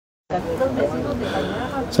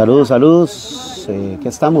Saludos, saludos. ¿Qué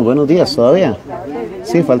estamos? Buenos días todavía.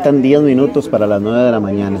 Sí, faltan 10 minutos para las 9 de la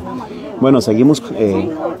mañana. Bueno, seguimos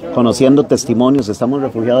conociendo testimonios. Estamos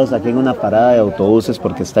refugiados aquí en una parada de autobuses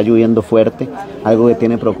porque está lloviendo fuerte, algo que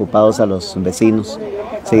tiene preocupados a los vecinos.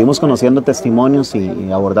 Seguimos conociendo testimonios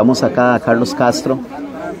y abordamos acá a Carlos Castro,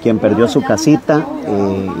 quien perdió su casita.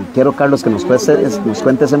 Quiero, Carlos, que nos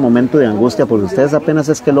cuente ese momento de angustia, porque ustedes apenas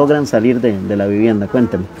es que logran salir de la vivienda.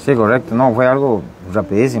 Cuéntenme. Sí, correcto. No, fue algo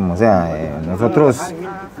rapidísimo. O sea, nosotros,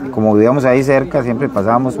 como vivíamos ahí cerca, siempre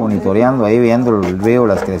pasábamos monitoreando, ahí viendo el río,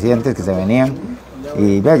 las crecientes que se venían.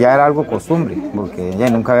 Y ya era algo costumbre, porque ya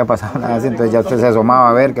nunca había pasado nada así. Entonces ya usted se asomaba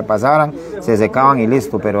a ver que pasaran, se secaban y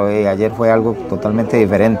listo. Pero ayer fue algo totalmente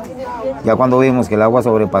diferente. Ya cuando vimos que el agua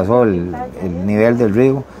sobrepasó el nivel del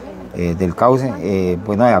río, del cauce,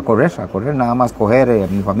 pues no, a correr, nada más coger a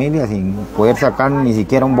mi familia sin poder sacar ni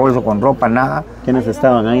siquiera un bolso con ropa, nada. ¿Quiénes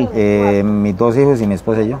estaban ahí? Mis dos hijos y mi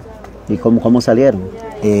esposa y yo. ¿Y cómo salieron?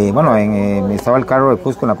 Bueno, estaba el carro de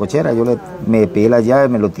Cusco en la cochera, yo me pedí las llaves,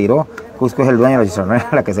 me lo tiró. Cusco es el dueño de la chicharronera,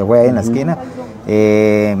 la que se fue ahí en la esquina.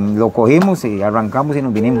 Lo cogimos y arrancamos y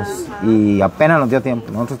nos vinimos. Y apenas nos dio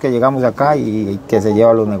tiempo. Nosotros que llegamos acá y que se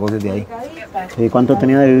lleva los negocios de ahí. ¿Y cuánto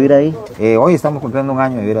tenía de vivir ahí? Hoy estamos cumpliendo un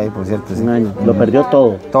año de vivir ahí, por cierto. Sí. Un año. ¿Lo perdió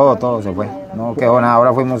todo? Todo se fue. No quedó nada.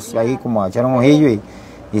 Ahora fuimos ahí como a echar un ojillo y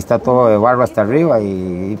está todo de barro hasta arriba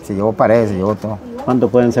y se llevó paredes, se llevó todo. ¿Cuánto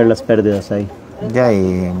pueden ser las pérdidas ahí? Ya,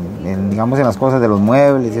 digamos en las cosas de los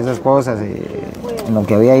muebles y esas cosas, en lo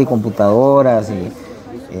que había ahí, computadoras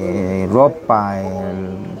y ropa,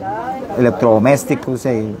 electrodomésticos,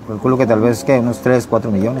 calculo que tal vez unos 3,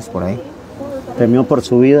 4 millones por ahí. ¿Temió por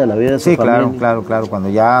su vida, la vida de su familia? Sí, claro. Cuando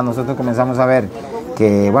ya nosotros comenzamos a ver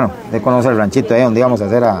que, bueno, usted conoce el ranchito ahí donde íbamos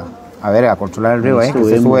a controlar el río, que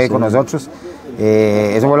usted estuvo ahí con nosotros,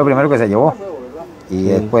 eso fue lo primero que se llevó. Y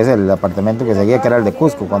después el apartamento que seguía, que era el de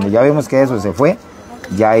Cusco. Cuando ya vimos que eso se fue,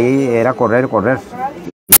 ya ahí era correr.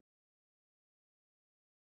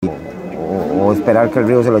 O esperar que el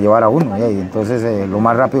río se lo llevara a uno. Y entonces lo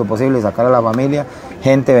más rápido posible sacar a la familia.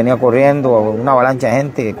 Gente venía corriendo, una avalancha de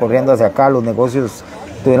gente corriendo hacia acá. Los negocios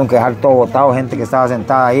tuvieron que dejar todo botado, gente que estaba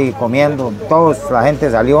sentada ahí comiendo. La gente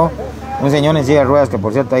salió. Un señor en silla de ruedas que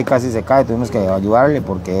por cierto ahí casi se cae, tuvimos que ayudarle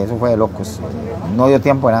porque eso fue de locos. No dio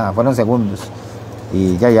tiempo de nada, fueron segundos.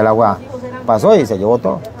 Y ya el agua pasó y se llevó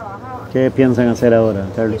todo. ¿Qué piensan hacer ahora,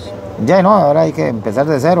 Carlos? Ya no, ahora hay que empezar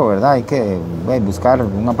de cero, ¿verdad? Hay que buscar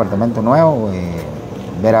un apartamento nuevo,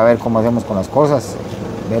 ver a ver cómo hacemos con las cosas,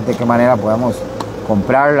 ver de qué manera podemos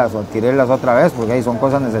comprarlas o adquirirlas otra vez, porque ahí son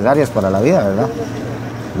cosas necesarias para la vida, ¿verdad?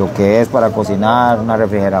 Lo que es para cocinar, una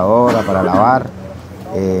refrigeradora, para lavar,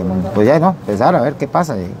 pues ya no, empezar a ver qué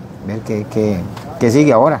pasa, ver qué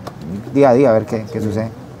sigue ahora, día a día, a ver qué sucede.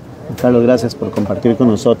 Carlos, gracias por compartir con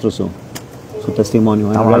nosotros su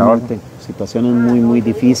testimonio. Realmente situaciones muy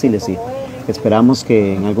difíciles y esperamos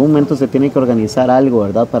que en algún momento se tiene que organizar algo,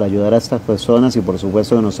 ¿verdad?, para ayudar a estas personas, y por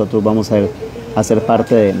supuesto que nosotros vamos a ser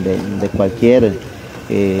parte de cualquier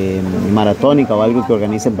maratónica o algo que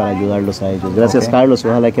organicen para ayudarlos a ellos. Gracias, Carlos,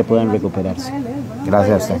 ojalá que puedan recuperarse.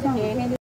 Gracias a usted.